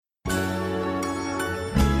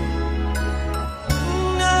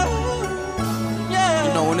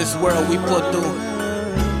in this world we put through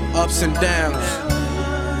ups and downs,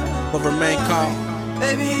 but remain calm.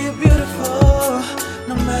 Baby, you're beautiful.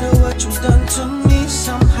 No matter what you've done to me,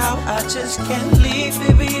 somehow I just can't leave.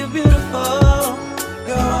 Baby, you're beautiful.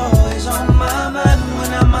 You're always on my mind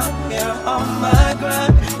when I'm out here on my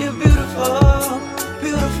grind. You're beautiful,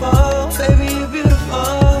 beautiful. Baby, you're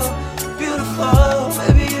beautiful, beautiful.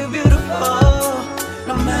 Baby, you're beautiful.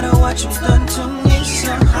 No matter what you've done to me,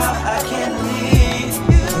 somehow I can't leave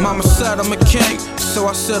you. Mama said I'm a king, so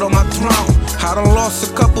I sit on my throne. I done lost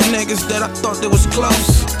a couple niggas that I thought they was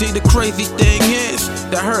close. The crazy thing is,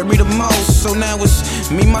 that hurt me the most. So now it's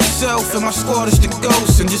me, myself, and my squad is the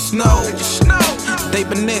ghost. And just know, they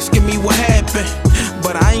been asking me what happened,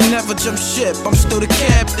 but I ain't never jumped ship, I'm still the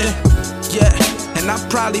captain. Yeah, and I've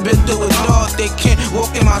probably been through it all. They can't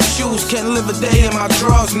walk in my shoes, can't live a day in my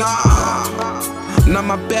drawers, nah. Not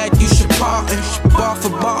my bad, you should pardon. Bar for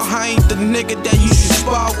bar, I ain't the nigga that you should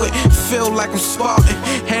spar with. Feel like I'm Spartan,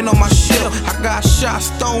 hand on my shield. I got shots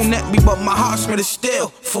thrown at me, but my heart's made it still.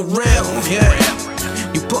 For real, yeah.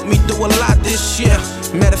 You put me through a lot this year.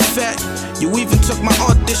 Matter of fact, you even took my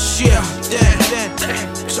art this year. Damn.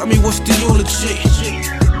 Tell me what's the eulogy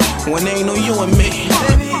when ain't no you and me.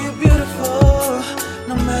 Baby, you're beautiful.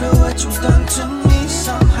 No matter what you've done to me,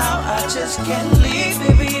 somehow I just can't leave.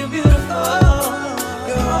 Baby, you're beautiful.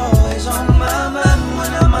 You're always on my mind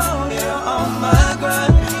when I'm out here on my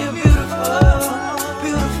grind. You're beautiful,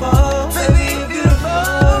 beautiful. Baby, you're beautiful,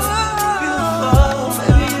 beautiful.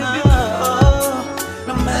 Baby, you're beautiful.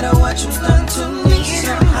 No matter what you've done to me,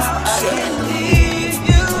 somehow I can't leave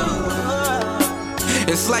you.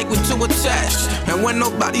 It's like we're too attached, and when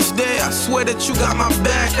nobody's there, I swear that you got my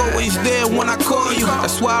back. Always there when I call you,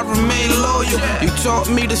 that's why I remain loyal. You taught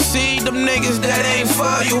me to see them niggas that ain't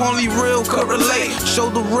for you. Only real could relate, show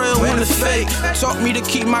the real and the fake. Taught me to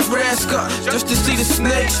keep my grass cut, just to see the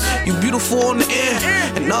snakes. You beautiful on the in,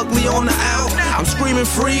 and ugly on the out. I'm screaming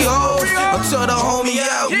free hoes, until the homie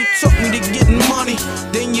out. You took me to getting money,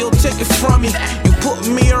 then you'll take it from me. You put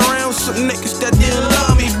me around some niggas that didn't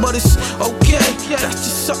love me, but it's okay, that's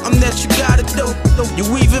just something that you gotta do. You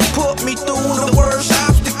even put me through the worst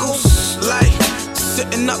obstacles, like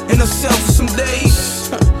sitting up in a cell for some days,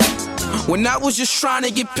 when I was just trying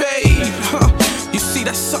to get paid. You see,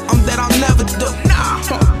 that's something that I'll never do.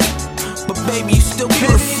 But baby, you still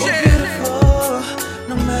beautiful.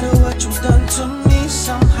 No matter what you've done to me,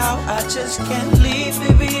 somehow I just can't leave.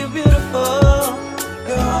 Baby, you're beautiful.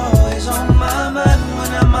 You're